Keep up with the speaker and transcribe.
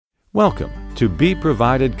Welcome to Be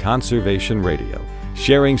Provided Conservation Radio,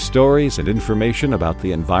 sharing stories and information about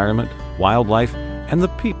the environment, wildlife, and the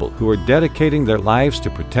people who are dedicating their lives to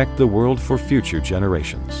protect the world for future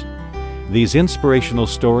generations. These inspirational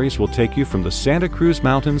stories will take you from the Santa Cruz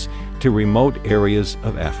Mountains to remote areas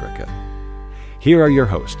of Africa. Here are your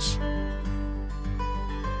hosts.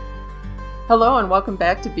 Hello and welcome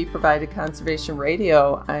back to Be Provided Conservation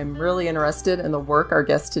Radio. I'm really interested in the work our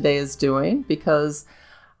guest today is doing because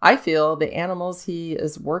I feel the animals he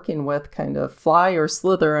is working with kind of fly or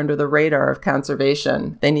slither under the radar of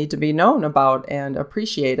conservation. They need to be known about and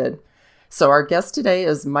appreciated. So our guest today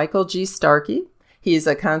is Michael G. Starkey. He's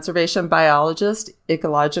a conservation biologist,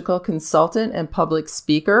 ecological consultant, and public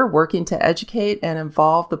speaker working to educate and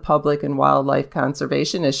involve the public in wildlife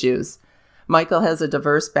conservation issues. Michael has a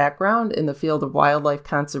diverse background in the field of wildlife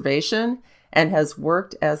conservation and has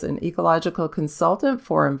worked as an ecological consultant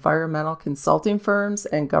for environmental consulting firms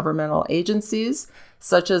and governmental agencies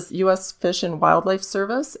such as U.S. Fish and Wildlife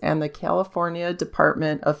Service and the California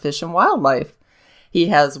Department of Fish and Wildlife. He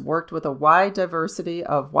has worked with a wide diversity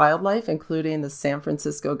of wildlife, including the San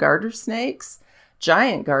Francisco garter snakes,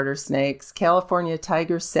 giant garter snakes, California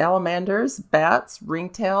tiger salamanders, bats,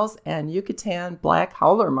 ringtails, and Yucatan black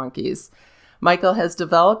howler monkeys. Michael has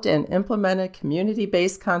developed and implemented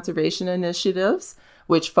community-based conservation initiatives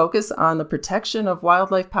which focus on the protection of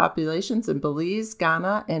wildlife populations in Belize,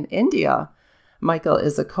 Ghana, and India. Michael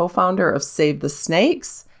is a co-founder of Save the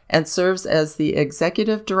Snakes and serves as the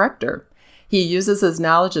executive director. He uses his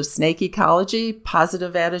knowledge of snake ecology,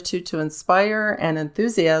 positive attitude to inspire, and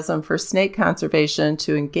enthusiasm for snake conservation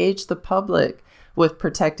to engage the public with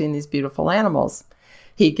protecting these beautiful animals.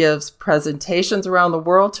 He gives presentations around the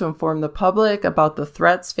world to inform the public about the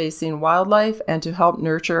threats facing wildlife and to help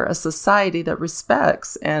nurture a society that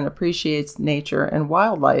respects and appreciates nature and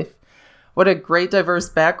wildlife. What a great diverse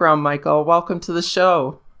background, Michael. Welcome to the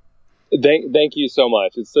show. Thank you so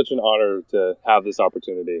much. It's such an honor to have this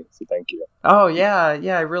opportunity, so thank you. Oh, yeah.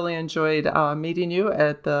 I really enjoyed meeting you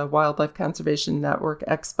at the Wildlife Conservation Network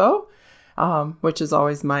Expo, which is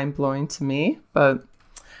always mind-blowing to me, but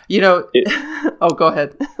oh, go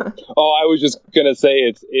ahead. I was just going to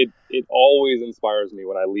say it always inspires me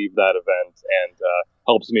when I leave that event and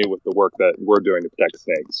helps me with the work that we're doing to protect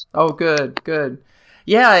snakes. Oh, good.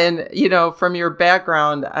 Yeah, and, from your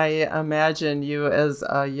background, I imagine you as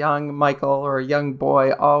a young Michael or a young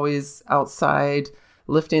boy always outside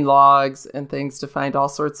lifting logs and things to find all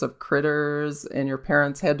sorts of critters, and your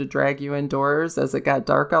parents had to drag you indoors as it got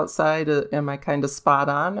dark outside. Am I kind of spot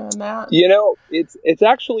on that? It's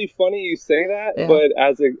actually funny you say that, yeah. But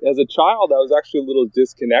as a child, I was actually a little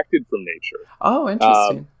disconnected from nature. Oh,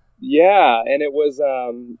 interesting. Yeah, and it was,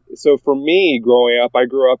 so for me growing up, I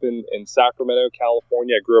grew up in Sacramento,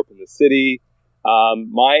 California. I grew up in the city.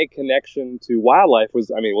 My connection to wildlife was,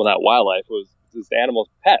 not wildlife, was just animals,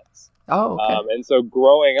 pets. Oh, okay. And so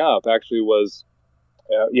growing up actually was,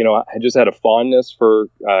 I just had a fondness for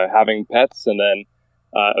having pets, and then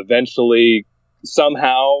eventually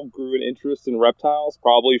somehow grew an interest in reptiles,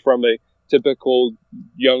 probably from a typical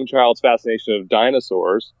young child's fascination of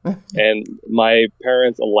dinosaurs. And my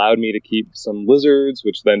parents allowed me to keep some lizards,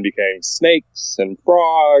 which then became snakes and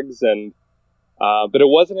frogs. And but it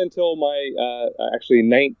wasn't until my actually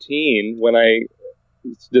 19 when I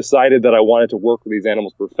decided that I wanted to work with these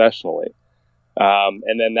animals professionally.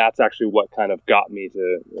 And then that's actually what kind of got me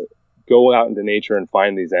to go out into nature and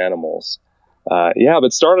find these animals.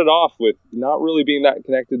 But started off with not really being that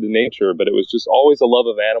connected to nature, but it was just always a love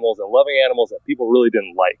of animals and loving animals that people really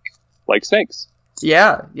didn't like snakes.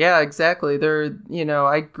 Yeah, exactly.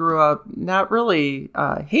 I grew up not really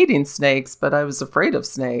hating snakes, but I was afraid of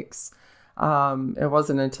snakes. It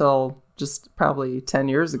wasn't until just probably 10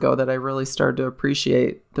 years ago that I really started to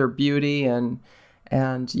appreciate their beauty and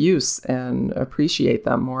use and appreciate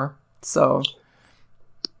them more. So,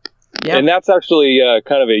 yeah. And that's actually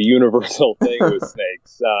kind of a universal thing with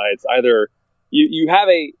snakes. It's either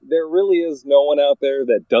there really is no one out there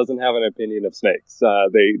that doesn't have an opinion of snakes.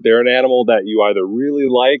 They're an animal that you either really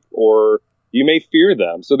like or you may fear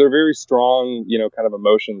them. So they're very strong, kind of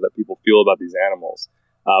emotions that people feel about these animals.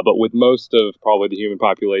 But with most of probably the human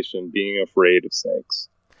population being afraid of snakes.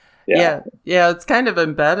 Yeah, it's kind of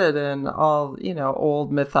embedded in all,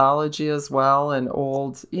 old mythology as well, and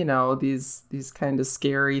old, these kind of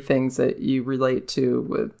scary things that you relate to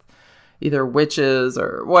with either witches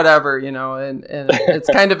or whatever, and it's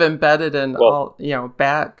kind of embedded in all,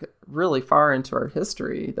 back really far into our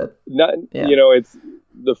history.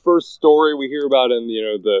 the first story we hear about in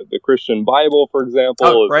the Christian Bible, for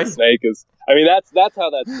example, is a snake. I mean, that's how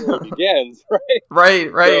that story begins,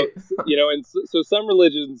 right? Right. So, and so some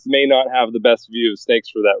religions may not have the best view of snakes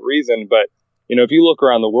for that reason, but if you look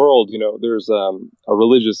around the world, there's a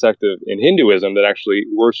religious sect in Hinduism that actually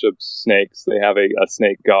worships snakes. They have a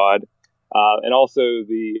snake god, and also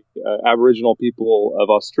the Aboriginal people of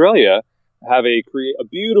Australia have a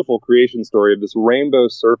beautiful creation story of this rainbow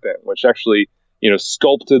serpent, which actually,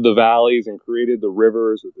 sculpted the valleys and created the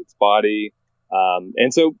rivers with its body.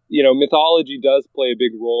 And so, mythology does play a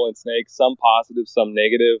big role in snakes, some positive, some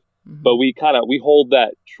negative, but we hold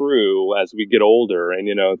that true as we get older. And,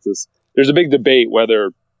 there's a big debate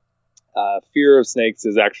whether fear of snakes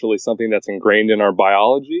is actually something that's ingrained in our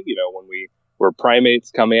biology. When we were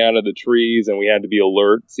primates coming out of the trees and we had to be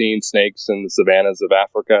alert seeing snakes in the savannas of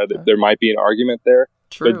Africa, there might be an argument there.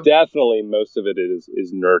 True. But definitely most of it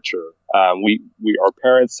is nurture. Our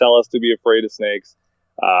parents tell us to be afraid of snakes.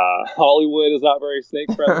 Hollywood is not very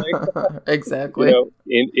snake friendly. Exactly.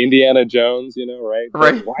 Indiana Jones, right?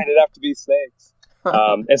 Right. Why did it have to be snakes?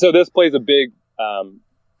 And so this plays a big,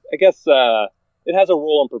 I guess, it has a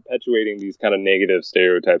role in perpetuating these kind of negative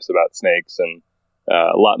stereotypes about snakes, and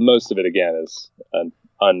most of it again is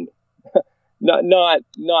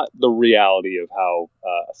not the reality of how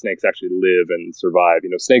snakes actually live and survive.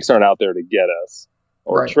 Snakes aren't out there to get us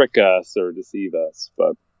or trick us or deceive us,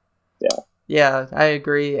 but yeah. Yeah, I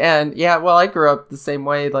agree. And well, I grew up the same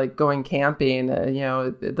way, like going camping,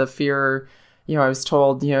 the fear, I was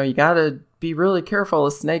told, you got to be really careful.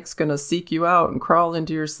 A snake's going to seek you out and crawl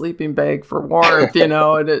into your sleeping bag for warmth, and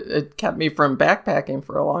it kept me from backpacking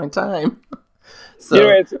for a long time.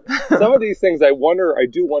 So some of these things I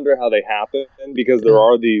do wonder how they happen, because there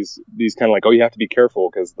are these kind of like, you have to be careful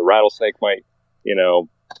because the rattlesnake might,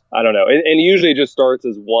 I don't know. And usually it just starts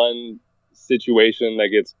as one situation that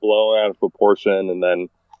gets blown out of proportion, and then,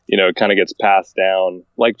 it kind of gets passed down.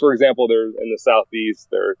 Like, for example, there in the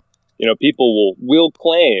Southeast, people will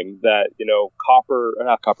claim that,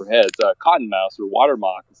 cottonmouth or water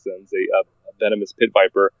moccasins, a venomous pit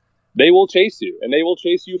viper, they will chase you, and they will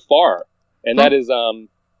chase you far. And that is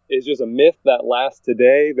just a myth that lasts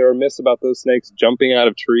today. There are myths about those snakes jumping out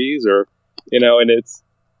of trees, or, and it's,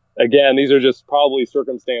 again, these are just probably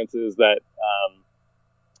circumstances that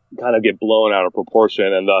kind of get blown out of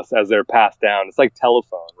proportion, and thus, as they're passed down, it's like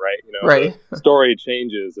telephone, right? The story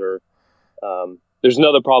changes, or there's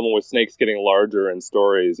another problem with snakes getting larger in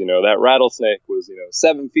stories. That rattlesnake was,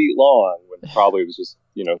 7 feet long when it probably was just,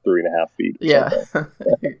 3.5 feet. Yeah,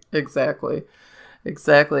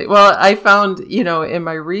 Exactly. Well, I found, in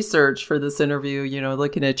my research for this interview,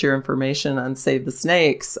 looking at your information on Save the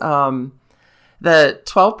Snakes, that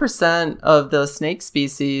 12% of the snake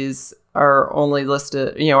species are only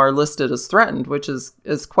listed as threatened, which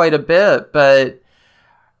is quite a bit. But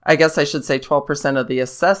I guess I should say 12% of the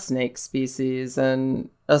assessed snake species, and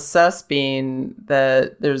assessed being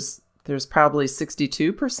that there's probably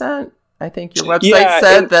 62%. I think your website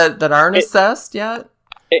said that aren't assessed yet.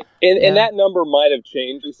 And that number might have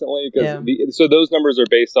changed recently, because so those numbers are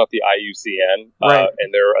based off the IUCN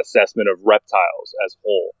and their assessment of reptiles as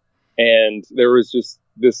whole. And there was just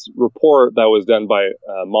this report that was done by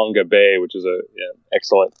Manga Bay, which is an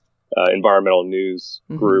excellent environmental news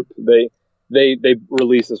group. They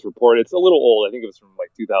released this report. It's a little old. I think it was from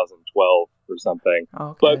like 2012 or something.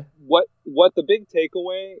 Okay. But what the big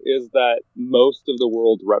takeaway is that most of the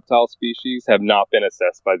world's reptile species have not been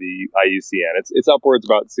assessed by the IUCN. It's upwards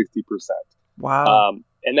about 60%. Wow.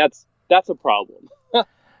 And that's a problem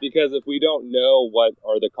because if we don't know what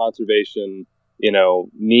are the conservation,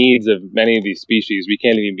 needs of many of these species, we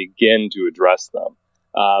can't even begin to address them.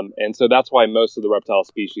 And so that's why most of the reptile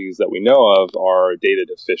species that we know of are data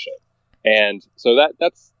deficient. And so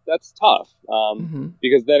that's tough,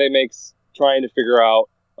 because then it makes trying to figure out,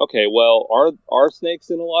 okay, well, are snakes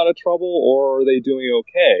in a lot of trouble, or are they doing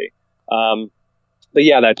okay? But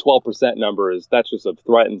yeah, that 12% number that's just a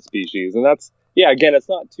threatened species, and again, it's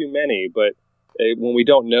not too many, but when we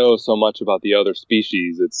don't know so much about the other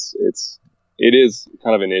species, it is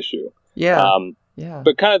kind of an issue. Yeah.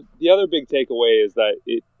 But kind of the other big takeaway is that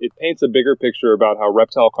it paints a bigger picture about how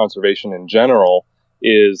reptile conservation in general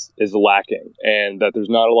is lacking, and that there's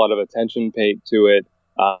not a lot of attention paid to it.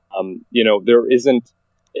 There isn't,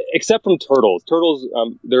 except from turtles.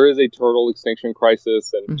 There is a turtle extinction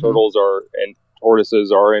crisis, and turtles and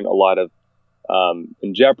tortoises are in a lot of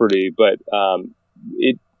in jeopardy. But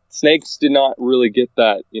snakes did not really get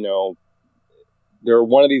that. They're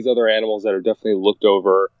one of these other animals that are definitely looked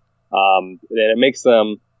over, and it makes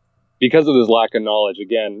them, because of this lack of knowledge.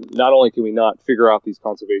 Again, not only can we not figure out these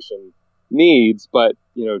conservation needs, but,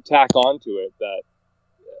 tack onto it that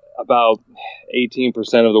about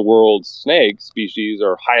 18% of the world's snake species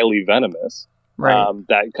are highly venomous, Right.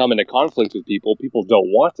 that come into conflict with people. People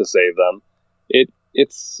don't want to save them.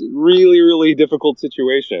 It's really, really difficult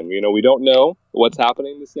situation. We don't know what's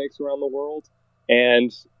happening to snakes around the world, and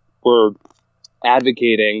we're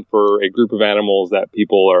advocating for a group of animals that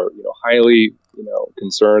people are, highly,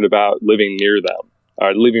 concerned about living near them,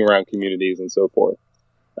 or living around communities and so forth.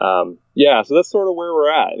 So that's sort of where we're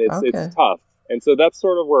at. It's tough. And so that's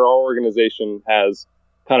sort of where our organization has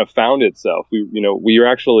kind of found itself.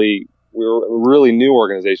 We're a really new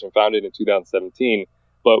organization, founded in 2017,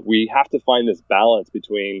 but we have to find this balance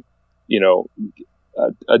between,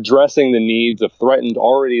 addressing the needs of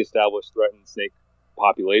already established threatened snake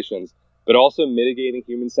populations, but also mitigating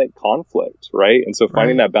human-snake conflict, right? And so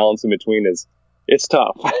finding that balance in between it's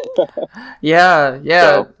tough. Yeah.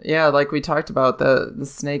 Like we talked about, the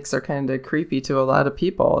snakes are kind of creepy to a lot of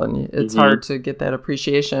people, and it's hard to get that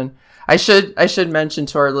appreciation. I should mention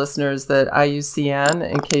to our listeners that IUCN,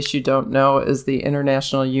 in case you don't know, is the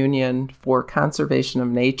International Union for Conservation of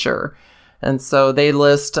Nature. And so they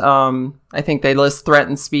list, I think they list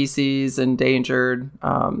threatened species, endangered,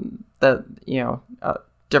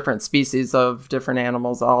 different species of different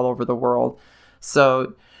animals all over the world.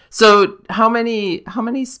 So how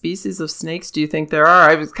many species of snakes do you think there are?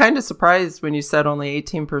 I was kind of surprised when you said only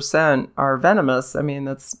 18% are venomous. I mean,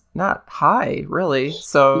 that's not high, really.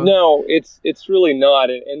 So no, it's really not,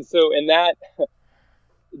 and that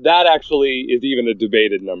actually is even a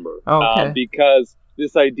debated number. Because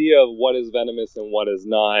this idea of what is venomous and what is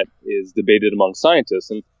not is debated among scientists,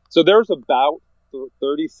 and so there's about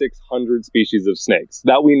 3,600 species of snakes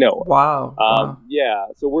that we know of. Wow. Yeah,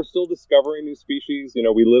 so we're still discovering new species.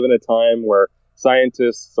 We live in a time where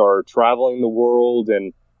scientists are traveling the world,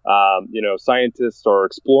 and scientists are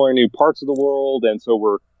exploring new parts of the world, and so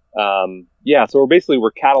we're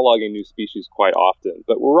cataloging new species quite often.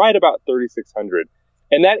 But we're right about 3,600,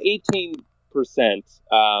 and that 18%,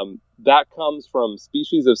 that comes from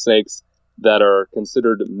species of snakes that are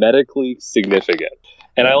considered medically significant,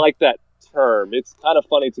 and I like that term. It's kind of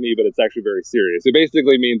funny to me, but it's actually very serious. It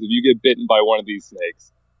basically means if you get bitten by one of these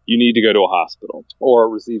snakes, you need to go to a hospital or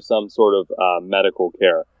receive some sort of medical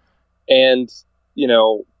care. And,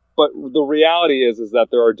 but the reality is that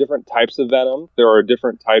there are different types of venom. There are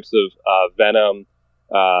different types of venom,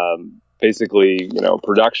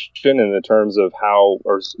 production in the terms of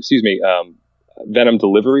venom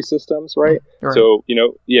delivery systems, right? So,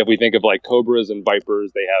 if we think of like cobras and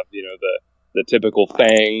vipers, they have, the typical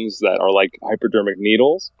fangs that are like hypodermic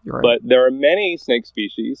needles. But there are many snake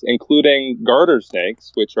species, including garter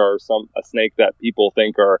snakes, which are a snake that people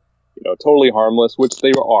think are, totally harmless, which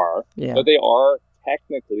they are. Yeah. But they are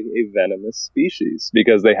technically a venomous species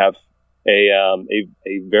because they have a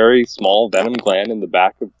very small venom gland in the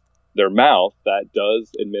back of their mouth that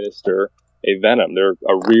does administer a venom. They're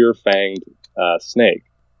a rear-fanged snake.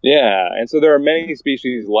 Yeah, and so there are many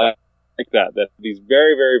species like that these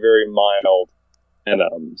very, very, very mild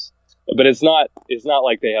venoms, but it's not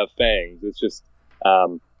like they have fangs. It's just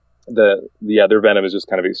their venom is just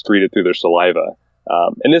kind of excreted through their saliva,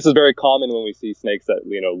 and this is very common when we see snakes that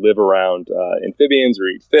live around amphibians or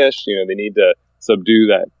eat fish. They need to subdue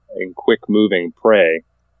that in quick moving prey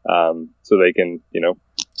so they can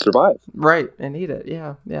survive, right, and eat it.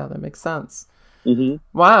 Yeah, that makes sense. Mm-hmm.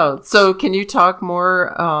 Wow. So can you talk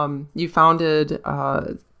more?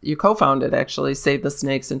 You co-founded actually Save the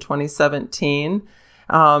Snakes in 2017.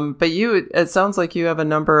 But it sounds like you have a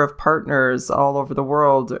number of partners all over the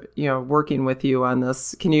world, working with you on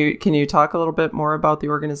this. Can you talk a little bit more about the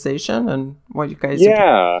organization and what you guys do?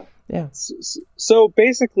 Yeah. So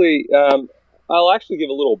basically, I'll actually give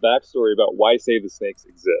a little backstory about why Save the Snakes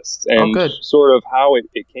exists and sort of how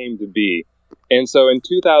it came to be. And so in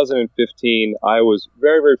 2015, I was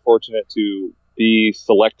very, very fortunate to be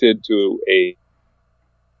selected to a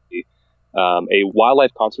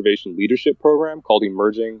wildlife conservation leadership program called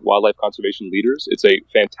Emerging Wildlife Conservation Leaders. It's a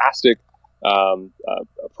fantastic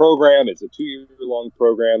program. It's a 2-year-long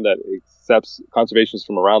program that accepts conservationists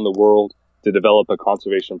from around the world to develop a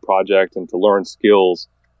conservation project and to learn skills,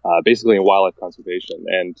 basically in wildlife conservation.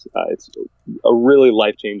 And it's a really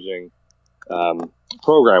life-changing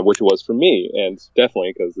program, which it was for me, and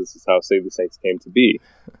definitely because this is how Save the Snakes came to be.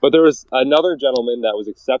 But there was another gentleman that was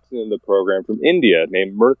accepted in the program from India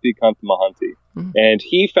named Murthy Kantamahanti, and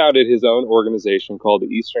he founded his own organization called the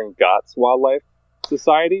Eastern Ghats Wildlife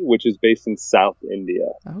Society, which is based in South India.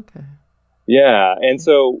 Okay. Yeah, and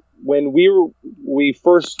so when we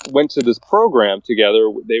first went to this program together,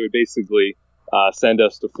 they would basically send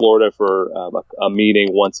us to Florida for a meeting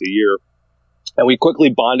once a year. and we quickly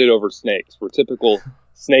bonded over snakes. We're typical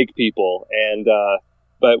snake people, and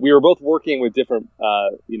but we were both working with different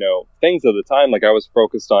things at the time. Like I was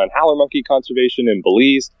focused on howler monkey conservation in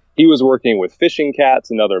Belize. He was working with fishing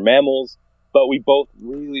cats and other mammals, but we both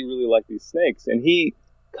really, really like these snakes. And he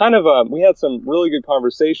kind of we had some really good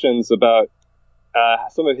conversations about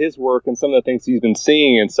some of his work and some of the things he's been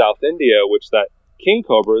seeing in South India, which that king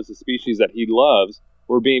cobras, a species that he loves,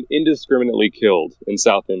 were being indiscriminately killed in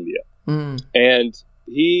South India. And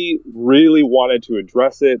he really wanted to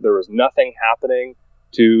address it. There was nothing happening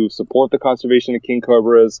to support the conservation of king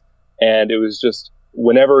cobras. And it was just,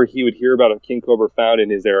 whenever he would hear about a king cobra found in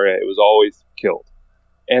his area, it was always killed.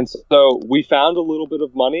 And so we found a little bit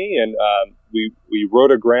of money, and we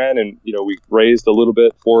wrote a grant, and we raised a little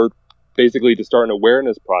bit for basically to start an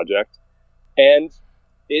awareness project. And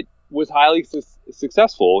it was highly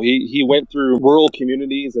successful. He went through rural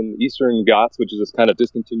communities in the Eastern Ghats, which is this kind of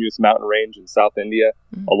discontinuous mountain range in South India,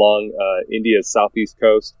 along India's southeast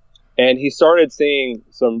coast. And he started seeing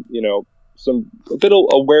some a bit of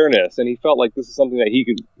awareness, and he felt like this is something that he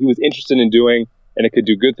was interested in doing, and it could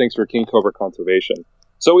do good things for king cobra conservation.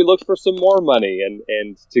 So we looked for some more money,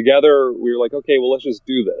 and together we were like, okay, well, let's just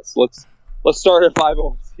do this. Let's start a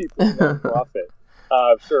 501c3 nonprofit.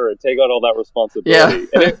 Sure, take on all that responsibility.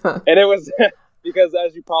 Yeah. and it was because,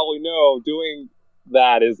 as you probably know, doing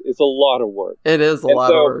that it's a lot of work. It is a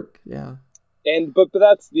lot of work. Yeah. But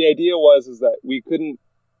that's the idea is that we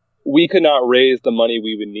could not raise the money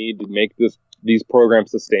we would need to make these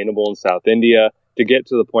programs sustainable in South India to get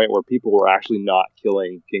to the point where people were actually not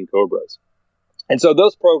killing king cobras. And so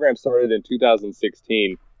those programs started in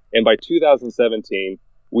 2016, and by 2017,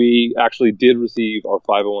 we actually did receive our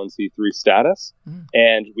 501c3 status,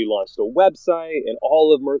 and we launched a website and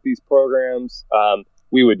all of Murthy's programs.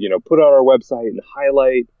 We would, put on our website and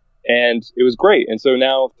highlight, and it was great. And so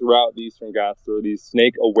now throughout the Eastern Ghats, there are these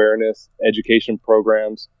snake awareness education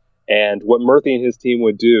programs. And what Murthy and his team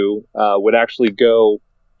would do would actually go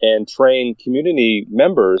and train community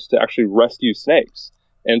members to actually rescue snakes.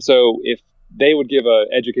 And so if they would give an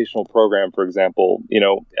educational program, for example,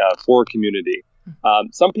 for a community,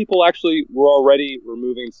 some people actually were already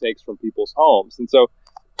removing snakes from people's homes. And so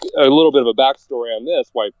a little bit of a backstory on this,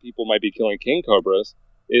 why people might be killing king cobras,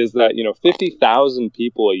 is that, 50,000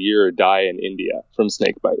 people a year die in India from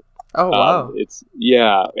snake bite. Oh, wow.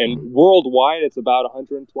 And worldwide, it's about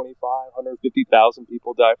 150,000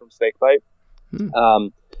 people die from snake bite.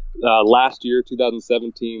 Last year,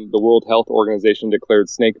 2017, the World Health Organization declared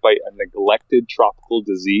snake bite a neglected tropical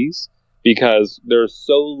disease because there's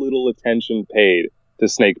so little attention paid to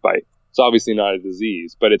snake bite. It's obviously not a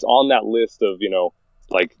disease, but it's on that list of,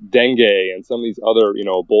 like dengue and some of these other,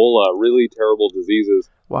 Ebola, really terrible diseases.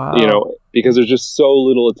 Wow. Because there's just so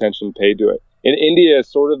little attention paid to it. In India,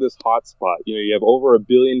 it's sort of this hot spot. You have over 1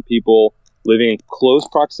 billion people living in close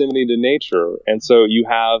proximity to nature. And so you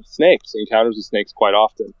have snakes, encounters with snakes quite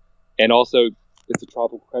often. And also, it's a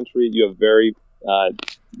tropical country. You have very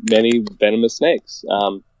many venomous snakes.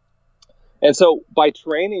 And so by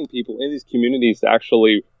training people in these communities to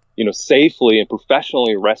actually, safely and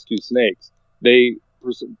professionally rescue snakes, they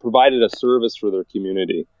provided a service for their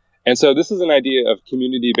community. And so this is an idea of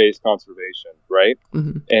community-based conservation, right?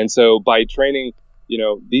 And so by training,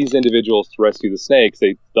 these individuals to rescue the snakes,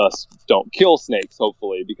 they thus don't kill snakes,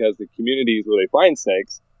 hopefully, because the communities where they find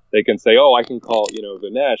snakes, they can say, oh, I can call,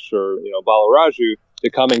 Ganesh or, Balaraju to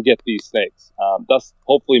come and get these snakes, thus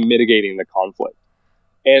hopefully mitigating the conflict.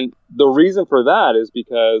 And the reason for that is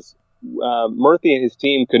because Murthy and his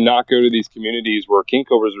team could not go to these communities where king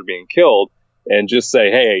cobras are being killed and just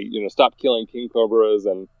say, hey, stop killing king cobras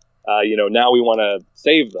and, now we want to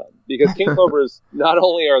save them. Because king cobras, not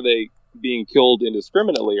only are they being killed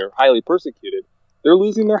indiscriminately or highly persecuted, they're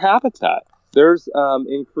losing their habitat. There's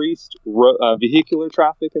increased vehicular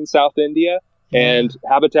traffic in South India, and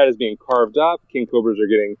habitat is being carved up. King cobras are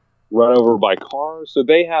getting run over by cars, so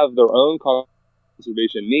they have their own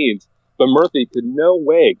conservation needs. But Murthy could no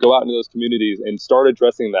way go out into those communities and start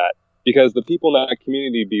addressing that, because the people in that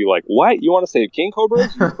community be like, what? You want to save king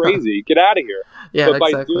cobras? You're crazy. Get out of here. But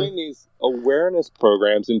by doing these awareness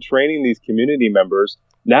programs and training these community members,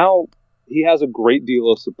 now he has a great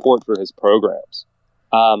deal of support for his programs.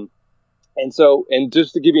 And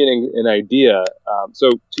just to give you an idea, so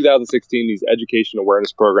 2016, these education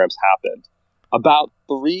awareness programs happened. About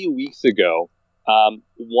 3 weeks ago,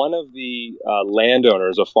 one of the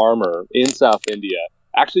landowners, a farmer in South India,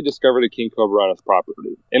 actually discovered a king cobra on his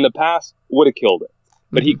property. In the past, would have killed it.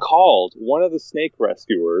 But he called one of the snake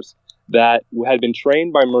rescuers that had been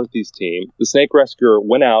trained by Murthy's team. The snake rescuer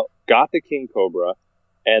went out, got the king cobra,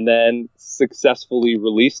 and then successfully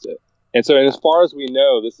released it. And so, as far as we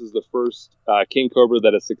know, this is the first king cobra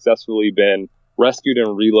that has successfully been rescued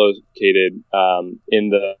and relocated in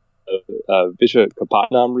the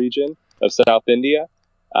Vishakhapatnam region of South India.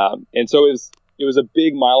 And so it was a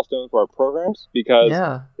big milestone for our programs because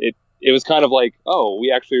it was kind of like, oh,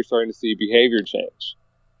 we actually are starting to see behavior change.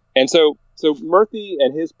 And so Murthy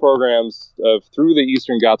and his programs through the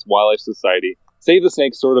Eastern Ghats Wildlife Society, Save the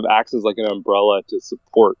Snakes sort of acts as like an umbrella to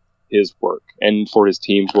support his work and for his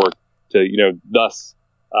team's work to, thus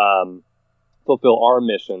fulfill our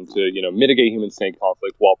mission to, mitigate human-snake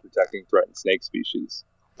conflict while protecting threatened snake species.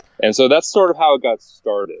 And so that's sort of how it got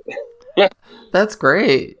started. That's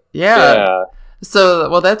great. Yeah. So,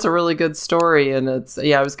 well, that's a really good story. And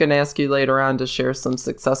I was going to ask you later on to share some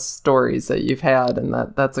success stories that you've had. And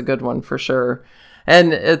that's a good one for sure.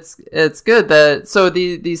 And it's good that, so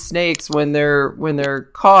these snakes, when they're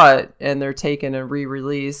caught and they're taken and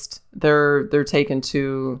re-released, they're taken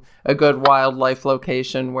to a good wildlife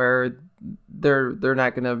location where they're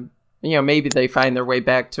not going to, maybe they find their way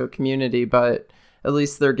back to a community, but at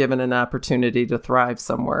least they're given an opportunity to thrive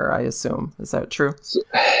somewhere, I assume. Is that true? So,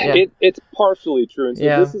 it's partially true. And so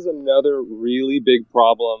this is another really big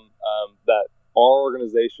problem that our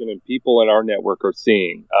organization and people in our network are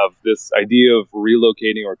seeing, of this idea of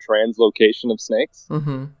relocating or translocation of snakes.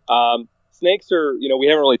 Mm-hmm. Snakes are, we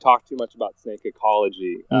haven't really talked too much about snake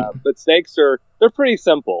ecology, but snakes they're pretty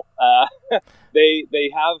simple.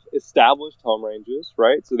 They have established home ranges,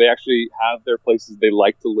 right? So they actually have their places they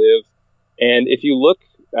like to live. And if you look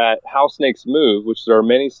at how snakes move, which there are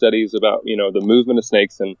many studies about, the movement of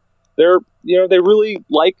snakes, and they really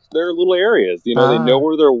like their little areas. They know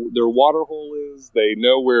where their water hole is. They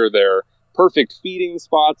know where their perfect feeding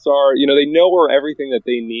spots are. They know where everything that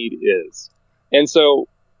they need is. And so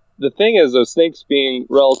the thing is, those snakes, being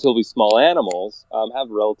relatively small animals, have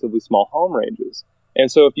relatively small home ranges.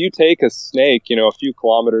 And so if you take a snake, a few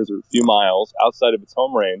kilometers or a few miles outside of its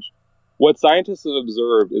home range, what scientists have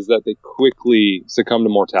observed is that they quickly succumb to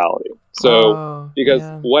mortality. So, because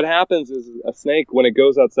what happens is a snake, when it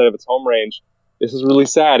goes outside of its home range, this is really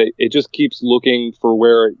sad. It just keeps looking for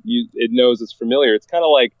where it knows it's familiar. It's kind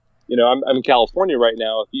of like, I'm in California right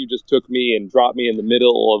now. If you just took me and dropped me in the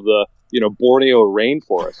middle of the, Borneo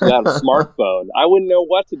rainforest without a smartphone, I wouldn't know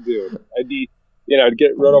what to do. I'd be, I'd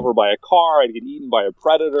get run over by a car. I'd get eaten by a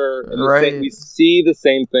predator. And we see the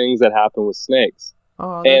same things that happen with snakes.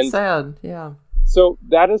 Oh, that's sad. Yeah. So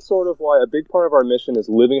that is sort of why a big part of our mission is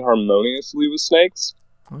living harmoniously with snakes.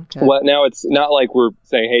 Okay. Well, now it's not like we're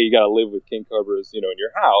saying, hey, you got to live with king cobras, in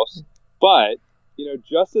your house. But,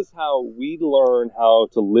 just as how we learn how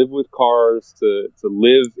to live with cars, to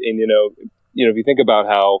live in, if you think about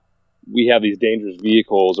how we have these dangerous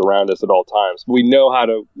vehicles around us at all times, we know how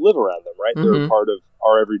to live around them, right? Mm-hmm. They're part of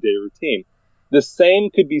our everyday routine. The same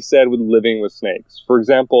could be said with living with snakes. For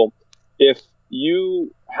example, if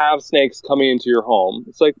you have snakes coming into your home,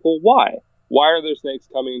 it's like, well, why? Why are there snakes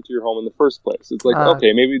coming into your home in the first place? It's like,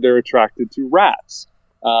 okay, maybe they're attracted to rats.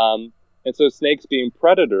 And so snakes, being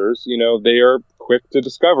predators, they are quick to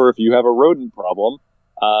discover if you have a rodent problem.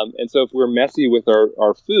 And so if we're messy with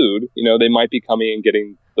our food, they might be coming and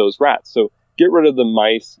getting those rats. So get rid of the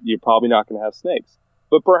mice. You're probably not going to have snakes.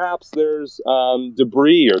 But perhaps there's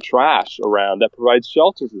debris or trash around that provides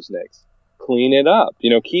shelter for snakes. Clean it up.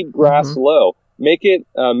 Keep grass low. Make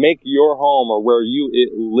your home or where you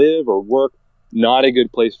live or work not a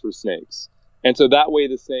good place for snakes. And so that way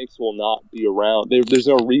the snakes will not be around. There's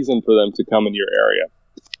no reason for them to come in your area.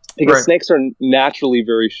 Because snakes are naturally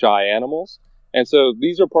very shy animals. And so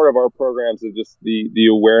these are part of our programs of just the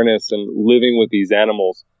awareness and living with these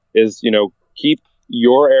animals is, keep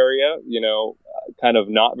your area, kind of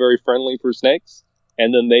not very friendly for snakes.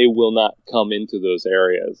 And then they will not come into those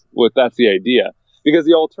areas. That's the idea. Because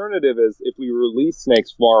the alternative is, if we release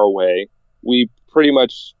snakes far away, we pretty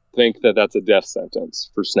much think that that's a death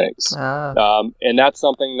sentence for snakes. And that's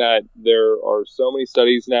something that there are so many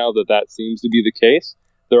studies now that seems to be the case.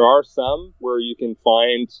 There are some where you can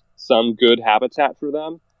find some good habitat for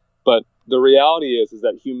them. But the reality is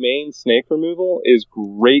that humane snake removal is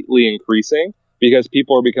greatly increasing because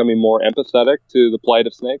people are becoming more empathetic to the plight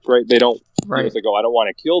of snakes, right? They don't, it's like, oh, I don't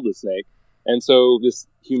want to kill the snake. And so this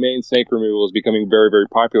humane snake removal is becoming very, very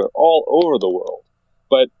popular all over the world.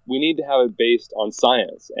 But we need to have it based on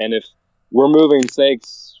science. And if we're moving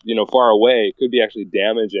snakes, far away, it could be actually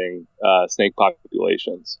damaging snake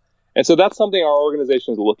populations. And so that's something our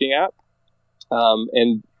organization is looking at.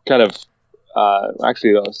 And kind of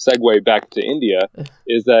actually a segue back to India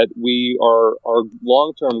is that our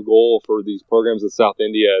long-term goal for these programs in South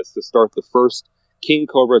India is to start the first king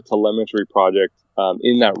cobra telemetry project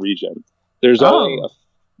in that region. There's only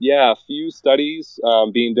a few studies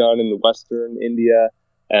being done in the Western India,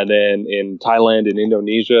 and then in Thailand and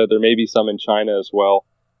Indonesia. There may be some in China as well,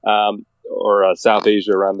 or South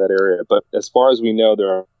Asia, around that area. But as far as we know,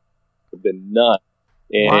 there have been none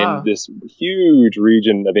in this huge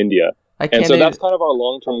region of India. And so that's kind of our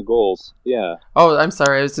long-term goals. Yeah. Oh, I'm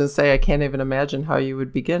sorry. I was going to say, I can't even imagine how you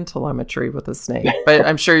would begin telemetry with a snake, but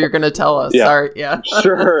I'm sure you're going to tell us. Yeah. Sorry. Yeah.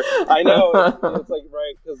 Sure. I know. It's like,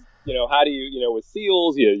 right. Because, how do you, with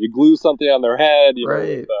seals, you glue something on their head,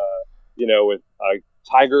 right. with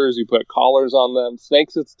tigers, you put collars on them.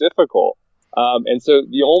 Snakes, it's difficult. And so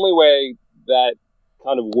the only way that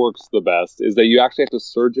kind of works the best is that you actually have to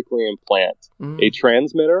surgically implant a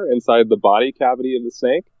transmitter inside the body cavity of the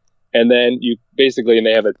snake. And then and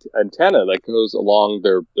they have an antenna that goes along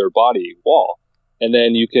their body wall. And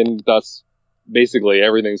then you can basically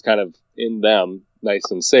everything's kind of in them, nice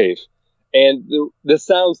and safe. And this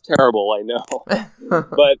sounds terrible, I know,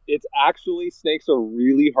 but it's actually, snakes are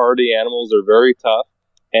really hardy animals. They're very tough.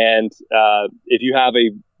 And if you have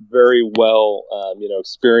a very well,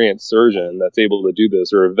 experienced surgeon that's able to do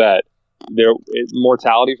this, or a vet,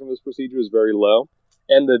 mortality from this procedure is very low.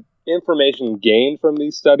 And the information gained from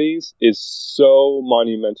these studies is so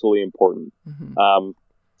monumentally important,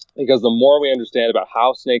 because the more we understand about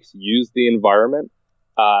how snakes use the environment,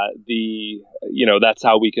 that's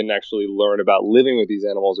how we can actually learn about living with these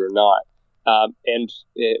animals or not.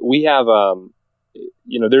 We have,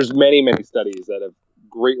 there's many, many studies that have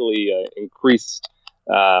greatly increased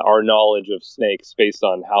our knowledge of snakes based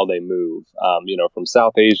on how they move, from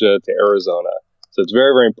South Asia to Arizona. So it's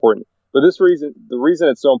very, very important. But the reason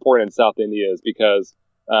it's so important in South India is because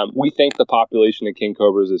we think the population of king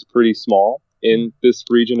cobras is pretty small in this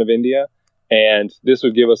region of India. And this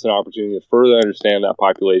would give us an opportunity to further understand that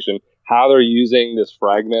population, how they're using this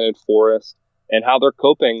fragmented forest, and how they're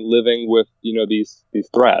coping living with, these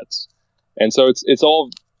threats. And so it's all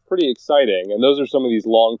pretty exciting. And those are some of these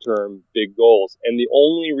long-term big goals. And the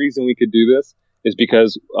only reason we could do this is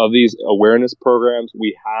because of these awareness programs.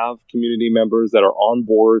 We have community members that are on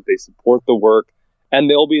board, they support the work, and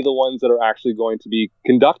they'll be the ones that are actually going to be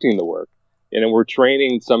conducting the work. And we're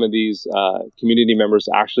training some of these community members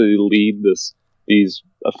to actually lead these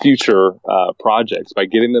future projects by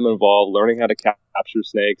getting them involved, learning how to capture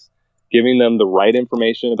snakes, giving them the right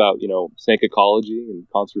information about, snake ecology and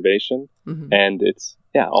conservation. And it's,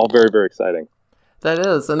 all very, very exciting. That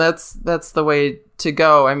is, and that's the way to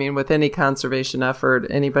go. I mean, with any conservation effort,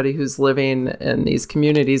 anybody who's living in these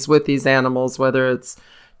communities with these animals, whether it's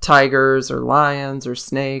tigers or lions or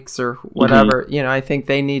snakes or whatever, I think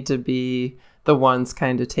they need to be the ones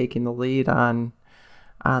kind of taking the lead on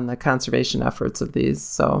the conservation efforts of these.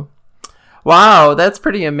 So, wow, that's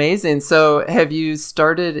pretty amazing. So, have you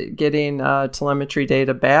started getting telemetry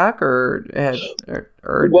data back, or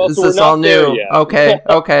is this all new? Okay.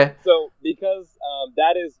 So, because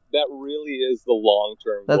that really is the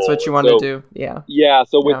long-term That's goal. what you want to do. Yeah. Yeah.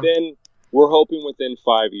 So we're hoping within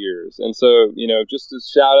 5 years. And so, just a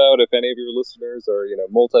shout out if any of your listeners are,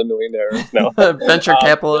 multimillionaires. No. Venture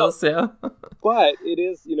capitalists, yeah. But it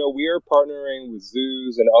is, we are partnering with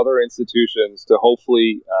zoos and other institutions to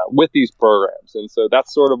hopefully, with these programs. And so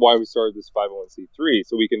that's sort of why we started this 501c3,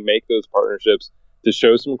 so we can make those partnerships to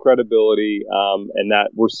show some credibility, and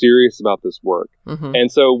that we're serious about this work.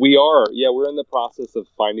 And so we're in the process of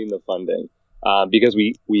finding the funding, because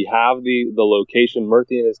we have the location.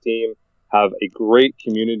 Murthy and his team have a great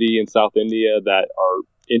community in South India that are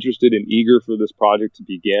interested and eager for this project to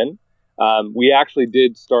begin. We actually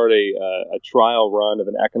did start a trial run of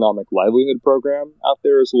an economic livelihood program out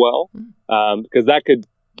there as well, because that could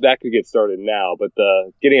get started now. But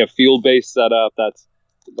getting a field-based setup, that's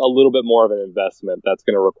a little bit more of an investment. That's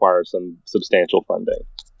going to require some substantial funding.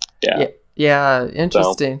 Yeah,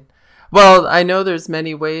 interesting. So, well, I know there's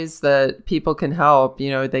many ways that people can help.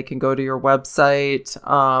 They can go to your website.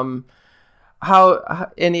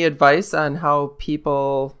 How any advice on how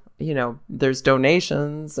people, there's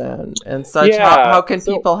donations and such. How can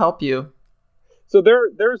people help you? So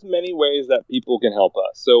there's many ways that people can help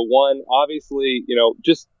us. So one, obviously,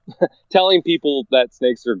 just telling people that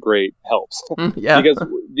snakes are great helps. Because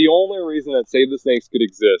the only reason that Save the Snakes could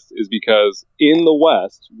exist is because in the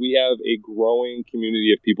West, we have a growing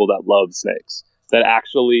community of people that love snakes, that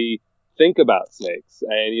actually think about snakes.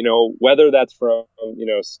 And, whether that's from,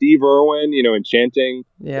 Steve Irwin, enchanting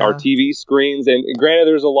our TV screens. And granted,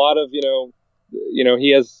 there's a lot of,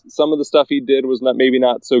 he has some of the stuff he did was maybe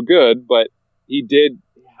not so good, but he did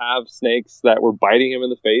have snakes that were biting him in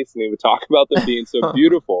the face, and he would talk about them being so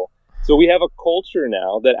beautiful. So we have a culture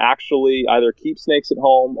now that actually either keeps snakes at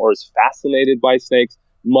home or is fascinated by snakes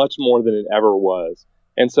much more than it ever was.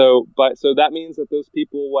 And so that means that those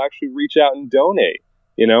people will actually reach out and donate.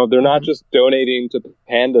 They're not just donating to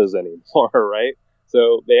pandas anymore, right?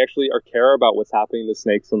 So they actually care about what's happening to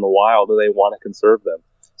snakes in the wild, and they want to conserve them.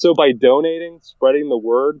 So by donating, spreading the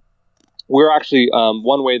word, we're actually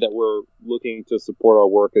one way that we're looking to support our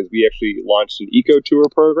work is we actually launched an eco tour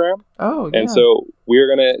program. Oh, yeah. And so we're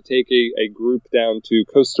going to take a group down to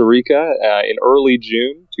Costa Rica in early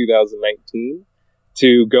June 2019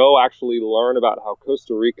 to go actually learn about how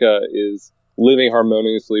Costa Rica is living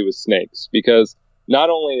harmoniously with snakes. Because not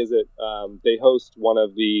only is it, they host one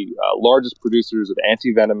of the largest producers of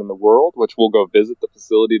anti-venom in the world, which we'll go visit the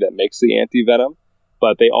facility that makes the anti-venom,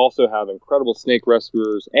 but they also have incredible snake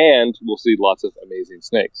rescuers, and we'll see lots of amazing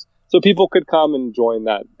snakes. So people could come and join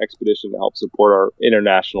that expedition to help support our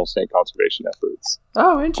international snake conservation efforts.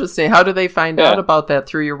 Oh, interesting. How do they find out about that?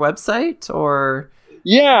 Through your website or?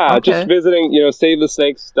 Yeah, just visiting,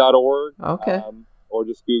 SaveTheSnakes.org. Okay. Or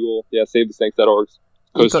just Google, SaveTheSnakes.org,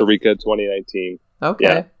 Costa Rica 2019. Okay.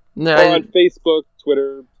 Yeah. No, or on Facebook,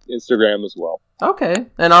 Twitter, Instagram as well. Okay.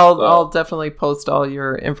 And I'll definitely post all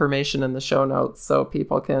your information in the show notes so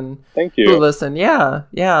people can Thank you. listen. Yeah.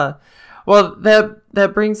 Yeah. Well,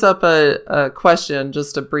 that brings up a question,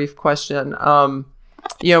 just a brief question.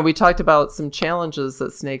 We talked about some challenges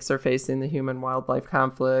that snakes are facing, the human wildlife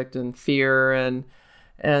conflict and fear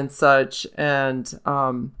and such. And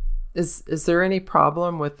is there any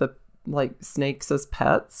problem with the snakes as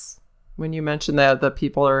pets? When you mentioned that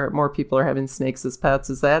more people are having snakes as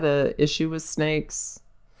pets, is that an issue with snakes?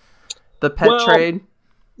 The pet trade?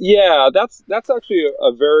 Yeah, that's actually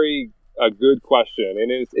a very good question,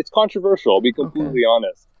 and it's controversial. I'll be completely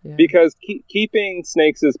honest, because keeping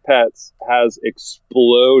snakes as pets has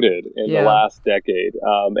exploded in the last decade,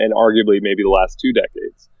 and arguably maybe the last 2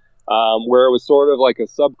 decades, where it was sort of like a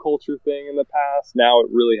subculture thing in the past. Now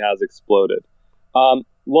it really has exploded.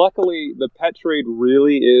 Luckily, the pet trade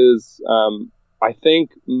really is, I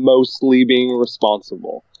think, mostly being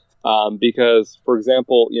responsible. Because, for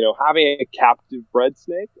example, having a captive bred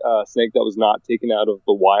snake, a snake that was not taken out of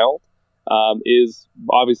the wild, is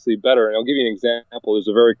obviously better. And I'll give you an example. There's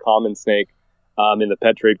a very common snake in the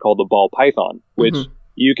pet trade called the ball python, which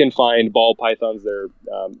you can find ball pythons there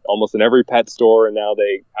almost in every pet store. And now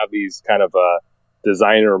they have these kind of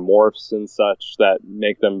designer morphs and such that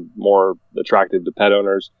make them more attractive to pet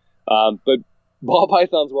owners. But ball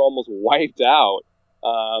pythons were almost wiped out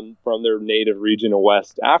from their native region of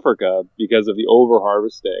West Africa because of the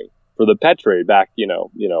overharvesting for the pet trade back, in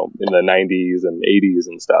the 90s and 80s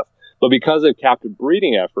and stuff. But because of captive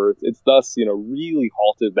breeding efforts, it's thus, really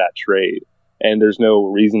halted that trade, and there's no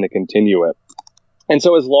reason to continue it. And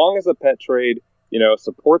so as long as the pet trade,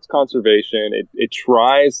 supports conservation, it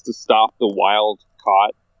tries to stop the wild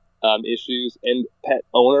caught issues, and pet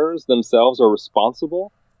owners themselves are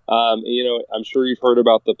responsible. I'm sure you've heard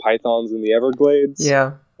about the pythons in the Everglades.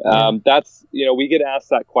 Yeah. That's, we get asked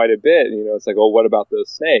that quite a bit. It's like, what about those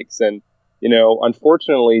snakes? And,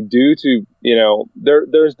 unfortunately, due to,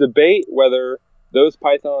 there's debate whether those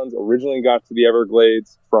pythons originally got to the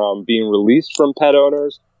Everglades from being released from pet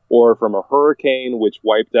owners or from a hurricane which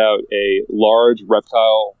wiped out a large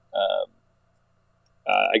reptile,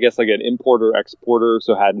 I guess like an importer-exporter,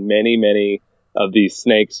 so had many, many of these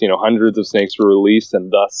snakes, hundreds of snakes were released,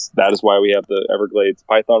 and thus that is why we have the Everglades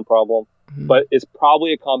python problem. Mm-hmm. But it's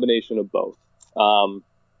probably a combination of both.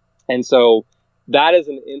 And so that is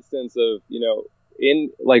an instance of,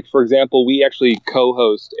 for example, we actually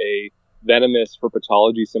co-host a venomous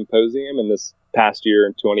herpetology symposium in this past year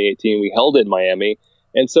in 2018. We held it in Miami.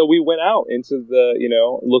 And so we went out into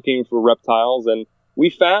the, looking for reptiles, and we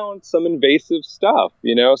found some invasive stuff,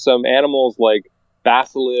 some animals like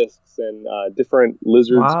basilisks and different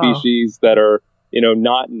lizard species that are,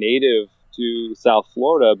 not native to South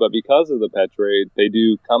Florida, but because of the pet trade, they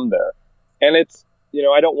do come there. And it's,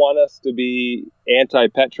 I don't want us to be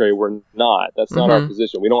anti-pet trade. We're not. That's not our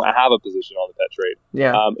position. We don't have a position on the pet trade.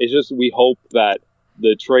 Yeah. It's just we hope that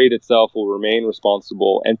the trade itself will remain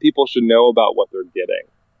responsible, and people should know about what they're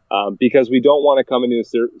getting. Because we don't want to come into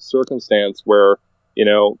a circumstance where,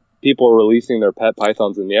 people are releasing their pet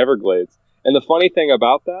pythons in the Everglades. And the funny thing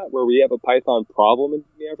about that, where we have a python problem in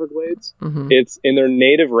the Everglades, it's in their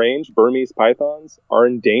native range, Burmese pythons are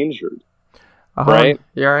endangered. Right?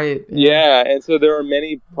 You're right. Yeah. And so there are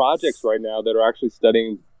many projects right now that are actually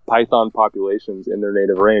studying python populations in their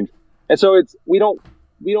native range. And so we don't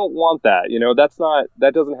want that,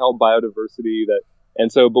 that doesn't help biodiversity,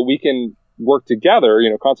 but we can work together,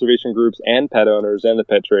 conservation groups and pet owners and the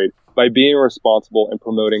pet trade by being responsible and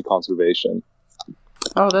promoting conservation.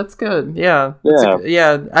 Oh, that's good. Yeah.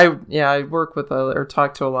 I work with or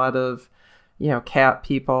talk to a lot of, cat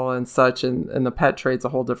people and such, and the pet trade's a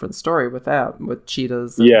whole different story with that, with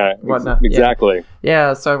cheetahs and whatnot. Exactly.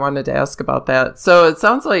 Yeah, so I wanted to ask about that. So it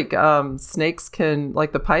sounds like snakes can,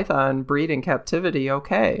 like the python, breed in captivity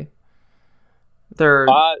okay. They're...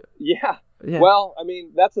 Yeah. Well, I mean,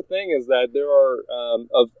 that's the thing, is that there are,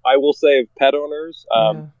 I will say, of pet owners,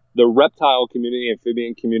 the reptile community,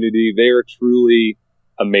 amphibian community, they are truly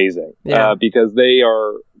amazing because they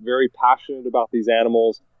are very passionate about these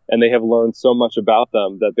animals, and they have learned so much about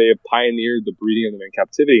them that they have pioneered the breeding of them in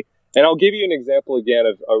captivity. And I'll give you an example again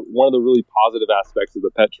of one of the really positive aspects of the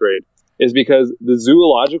pet trade is because the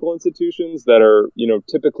zoological institutions that are,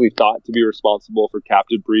 typically thought to be responsible for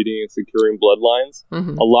captive breeding and securing bloodlines,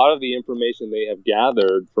 a lot of the information they have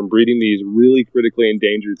gathered from breeding these really critically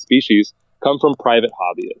endangered species come from private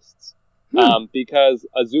hobbyists. Because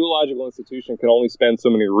a zoological institution can only spend so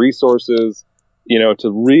many resources,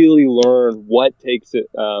 to really learn what takes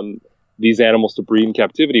these animals to breed in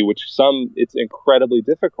captivity, which it's incredibly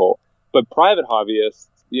difficult. But private hobbyists,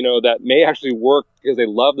 that may actually work because they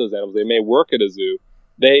love those animals. They may work at a zoo.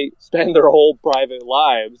 They spend their whole private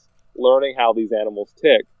lives learning how these animals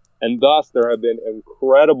tick. And thus, there have been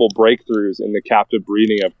incredible breakthroughs in the captive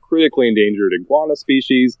breeding of critically endangered iguana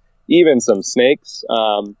species, even some snakes.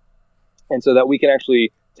 And so that we can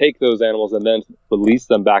actually take those animals and then release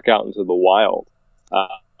them back out into the wild.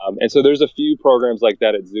 And so there's a few programs like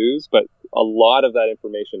that at zoos, but a lot of that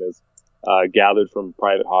information is gathered from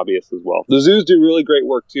private hobbyists as well. The zoos do really great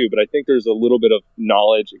work too, but I think there's a little bit of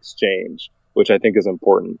knowledge exchange, which I think is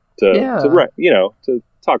important to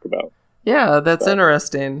talk about. Yeah, that's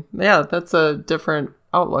interesting. Yeah, that's a different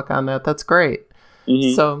outlook on that. That's great.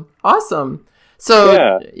 So awesome.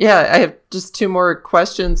 So I have just two more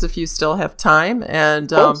questions if you still have time.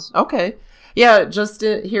 And okay. Yeah, just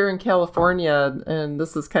here in California, and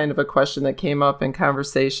this is kind of a question that came up in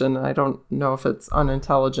conversation. I don't know if it's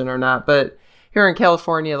unintelligent or not, but here in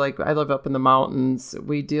California, like I live up in the mountains,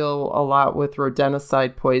 we deal a lot with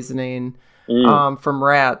rodenticide poisoning from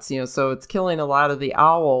rats, so it's killing a lot of the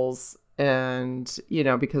owls and,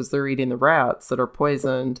 because they're eating the rats that are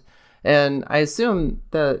poisoned. And I assume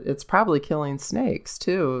that it's probably killing snakes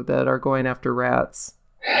too that are going after rats.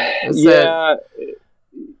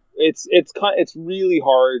 It's really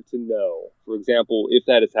hard to know, for example, if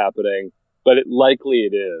that is happening, but likely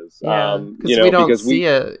it is. Because we don't see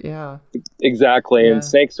it. Yeah, exactly. Yeah. And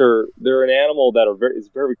snakes they're an animal that is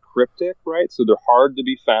very cryptic, right? So they're hard to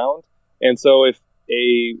be found. And so if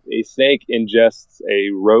a snake ingests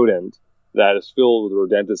a rodent that is filled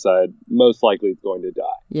with rodenticide, most likely it's going to die.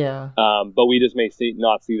 Yeah. But we just may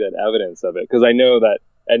not see that evidence of it, because I know that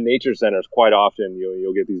at nature centers, quite often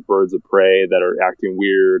you'll get these birds of prey that are acting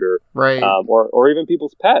weird, or even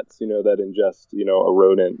people's pets, that ingest a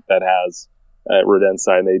rodent that has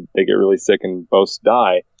rodenticide, and they get really sick and both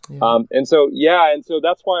die. Yeah. And so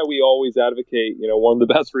that's why we always advocate. One of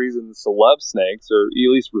the best reasons to love snakes, or at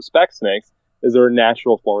least respect snakes, is they're a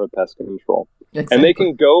natural form of pest control, and they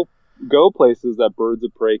can go places that birds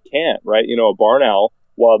of prey can't. Right? A barn owl,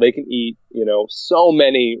 while they can eat so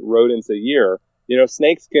many rodents a year,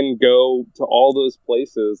 snakes can go to all those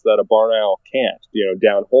places that a barn owl can't,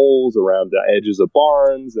 down holes, around the edges of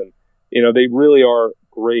barns. And, they really are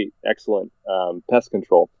great, excellent pest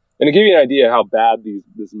control. And to give you an idea how bad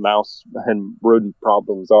this mouse and rodent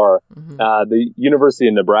problems are, the University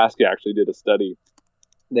of Nebraska actually did a study.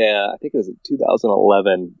 I think it was in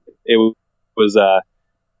 2011. It was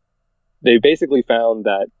they basically found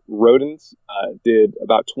that rodents did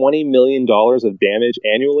about $20 million of damage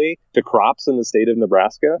annually to crops in the state of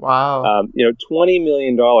Nebraska. Wow. $20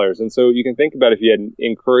 million. And so you can think about, if you had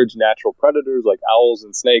encouraged natural predators like owls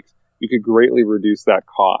and snakes, you could greatly reduce that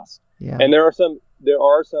cost. Yeah. And there are some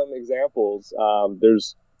examples.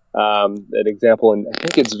 There's an example in, I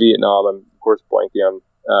think it's Vietnam. I'm of course blanking on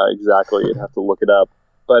exactly. You'd have to look it up.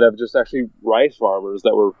 But of just actually rice farmers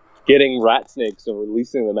that were getting rat snakes and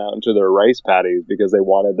releasing them out into their rice paddies because they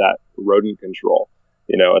wanted that rodent control.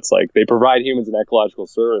 It's like they provide humans an ecological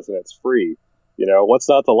service and it's free. What's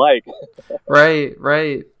not to like?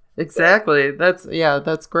 Right. Exactly.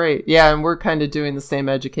 That's great. Yeah, and we're kind of doing the same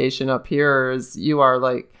education up here as you are.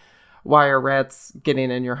 Like, why are rats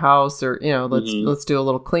getting in your house? Or let's do a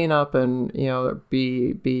little cleanup and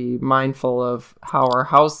be mindful of how our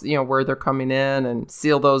house, where they're coming in, and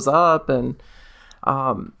seal those up. And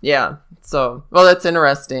so that's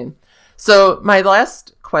interesting. So my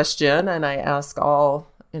last question, and I ask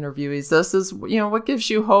all interviewees this, is what gives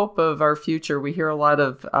you hope of our future? We hear a lot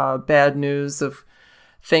of bad news of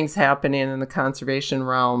things happening in the conservation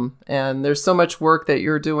realm, and there's so much work that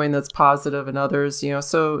you're doing that's positive, and others,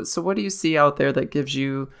 so what do you see out there that gives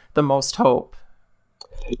you the most hope?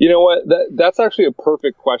 You know what? That's actually a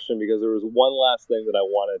perfect question, because there was one last thing that I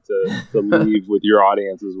wanted to leave with your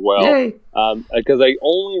audience as well. Yay. Because I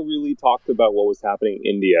only really talked about what was happening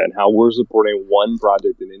in India and how we're supporting one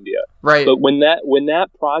project in India. Right. But when that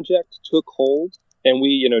project took hold and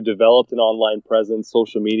we, developed an online presence,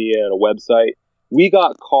 social media, and a website, we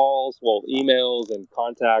got calls, emails and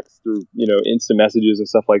contacts through, instant messages and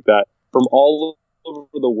stuff like that from all over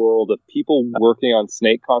the world of people working on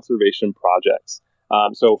snake conservation projects.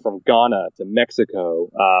 So from Ghana to Mexico,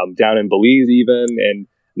 down in Belize even, and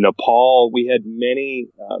Nepal, we had many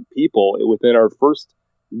people within our first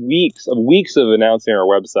weeks of announcing our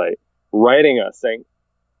website, writing us saying,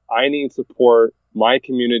 I need support, my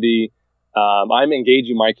community, I'm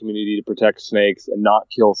engaging my community to protect snakes and not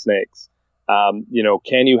kill snakes.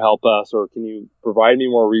 Can you help us, or can you provide me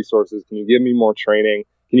more resources? Can you give me more training?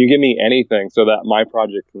 Can you give me anything so that my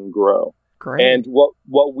project can grow? Great. And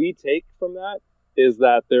what we take from that is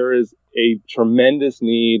that there is a tremendous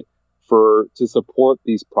need to support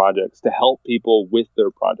these projects, to help people with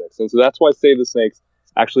their projects. And so that's why Save the Snakes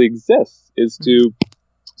actually exists, is to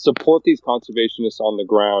support these conservationists on the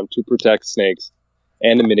ground to protect snakes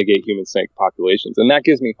and to mitigate human snake populations. And that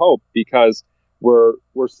gives me hope, because we're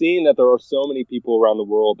seeing that there are so many people around the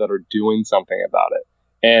world that are doing something about it.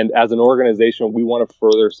 And as an organization, we want to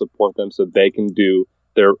further support them so they can do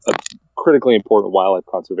their critically important wildlife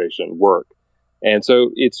conservation work. And so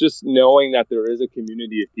it's just knowing that there is a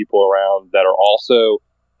community of people around that are also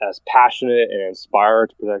as passionate and inspired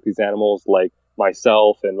to protect these animals, like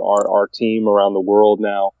myself and our team around the world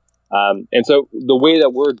now. And so the way that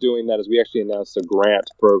we're doing that is we actually announced a grant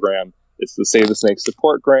program. It's the Save the Snakes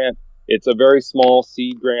Support Grant. It's a very small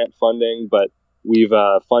seed grant funding, but we've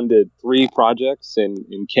funded 3 projects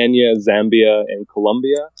in Kenya, Zambia, and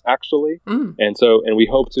Colombia, actually. And we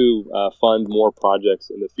hope to fund more projects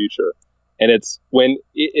in the future. And it's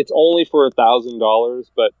only for $1,000,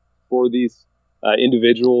 but for these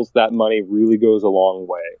individuals, that money really goes a long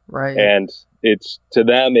way. Right. And it's to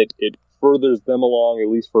them, it furthers them along, at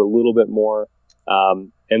least for a little bit more.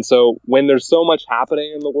 And so when there's so much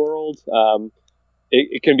happening in the world,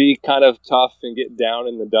 it can be kind of tough and get down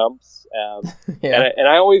in the dumps. Yeah. And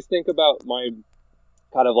I always think about my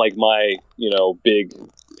big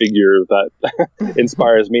figure that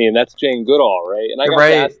inspires me, and that's Jane Goodall, right? And I got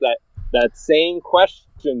to ask that same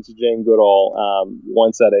question to Jane Goodall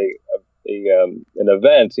once at an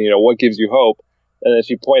event. What gives you hope? And then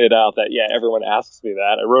she pointed out that everyone asks me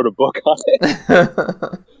that. I wrote a book on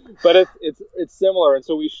it, but it's similar. And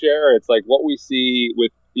so we share. It's like what we see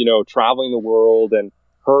with traveling the world, and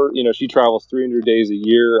her. She travels 300 days a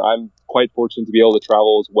year. I'm quite fortunate to be able to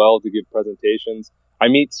travel as well to give presentations. I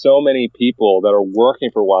meet so many people that are working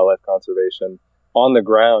for wildlife conservation on the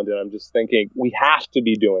ground, and I'm just thinking we have to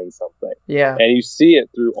be doing something. Yeah. And you see it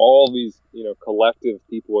through all these collective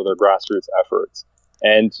people with their grassroots efforts,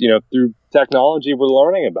 and through technology we're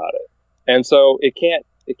learning about it. And so it can't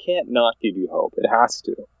not give you hope. It has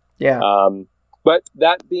to. Yeah. But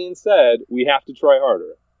that being said, we have to try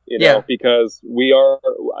harder. Because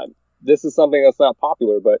this is something that's not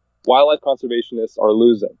popular, but wildlife conservationists are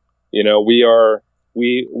losing. We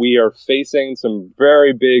are facing some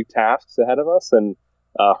very big tasks ahead of us, and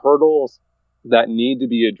hurdles that need to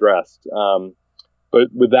be addressed.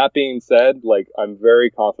 But with that being said, I'm very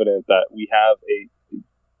confident that we have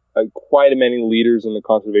quite many leaders in the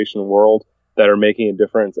conservation world that are making a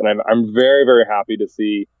difference. And I'm very, very happy to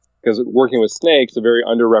see, because working with snakes, a very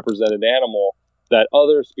underrepresented animal, that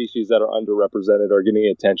other species that are underrepresented are getting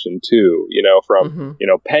attention too, from,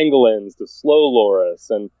 pangolins to slow loris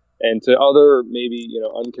and to other maybe,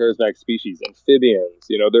 uncharismatic species, amphibians.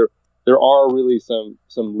 There are really some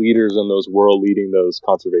leaders in those world leading those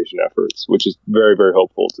conservation efforts, which is very, very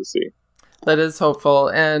hopeful to see. That is hopeful.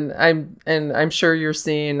 And I'm sure you're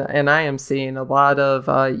seeing, and I am seeing, a lot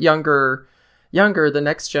of younger, the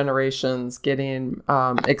next generations getting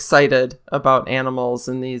excited about animals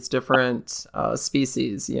and these different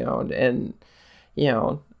species, and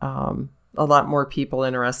a lot more people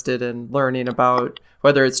interested in learning about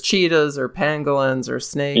whether it's cheetahs or pangolins or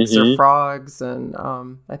snakes or frogs. And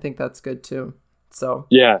I think that's good too. So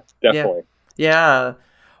yeah, definitely. Yeah.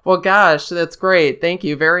 Well, gosh, that's great. Thank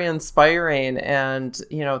you. Very inspiring. And,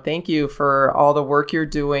 thank you for all the work you're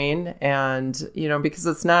doing. And, because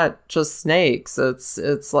it's not just snakes,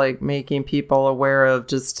 it's like making people aware of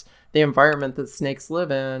just the environment that snakes live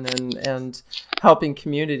in, and helping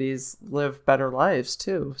communities live better lives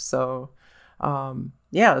too. So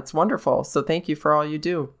Yeah, it's wonderful. So thank you for all you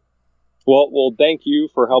do. Well, thank you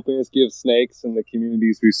for helping us give snakes and the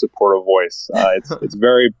communities we support a voice. It's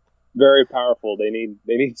very, very powerful. They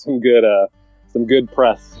need some good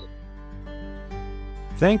press.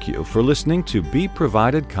 Thank you for listening to Be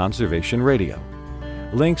Provided Conservation Radio.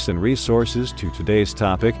 Links and resources to today's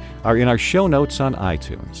topic are in our show notes on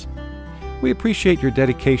iTunes. We appreciate your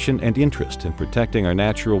dedication and interest in protecting our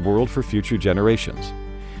natural world for future generations.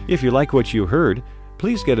 If you like what you heard,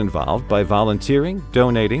 please get involved by volunteering,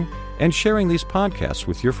 donating, and sharing these podcasts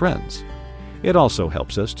with your friends. It also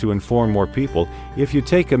helps us to inform more people if you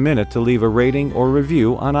take a minute to leave a rating or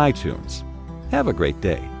review on iTunes. Have a great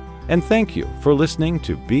day, and thank you for listening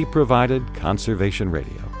to Be Provided Conservation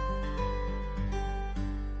Radio.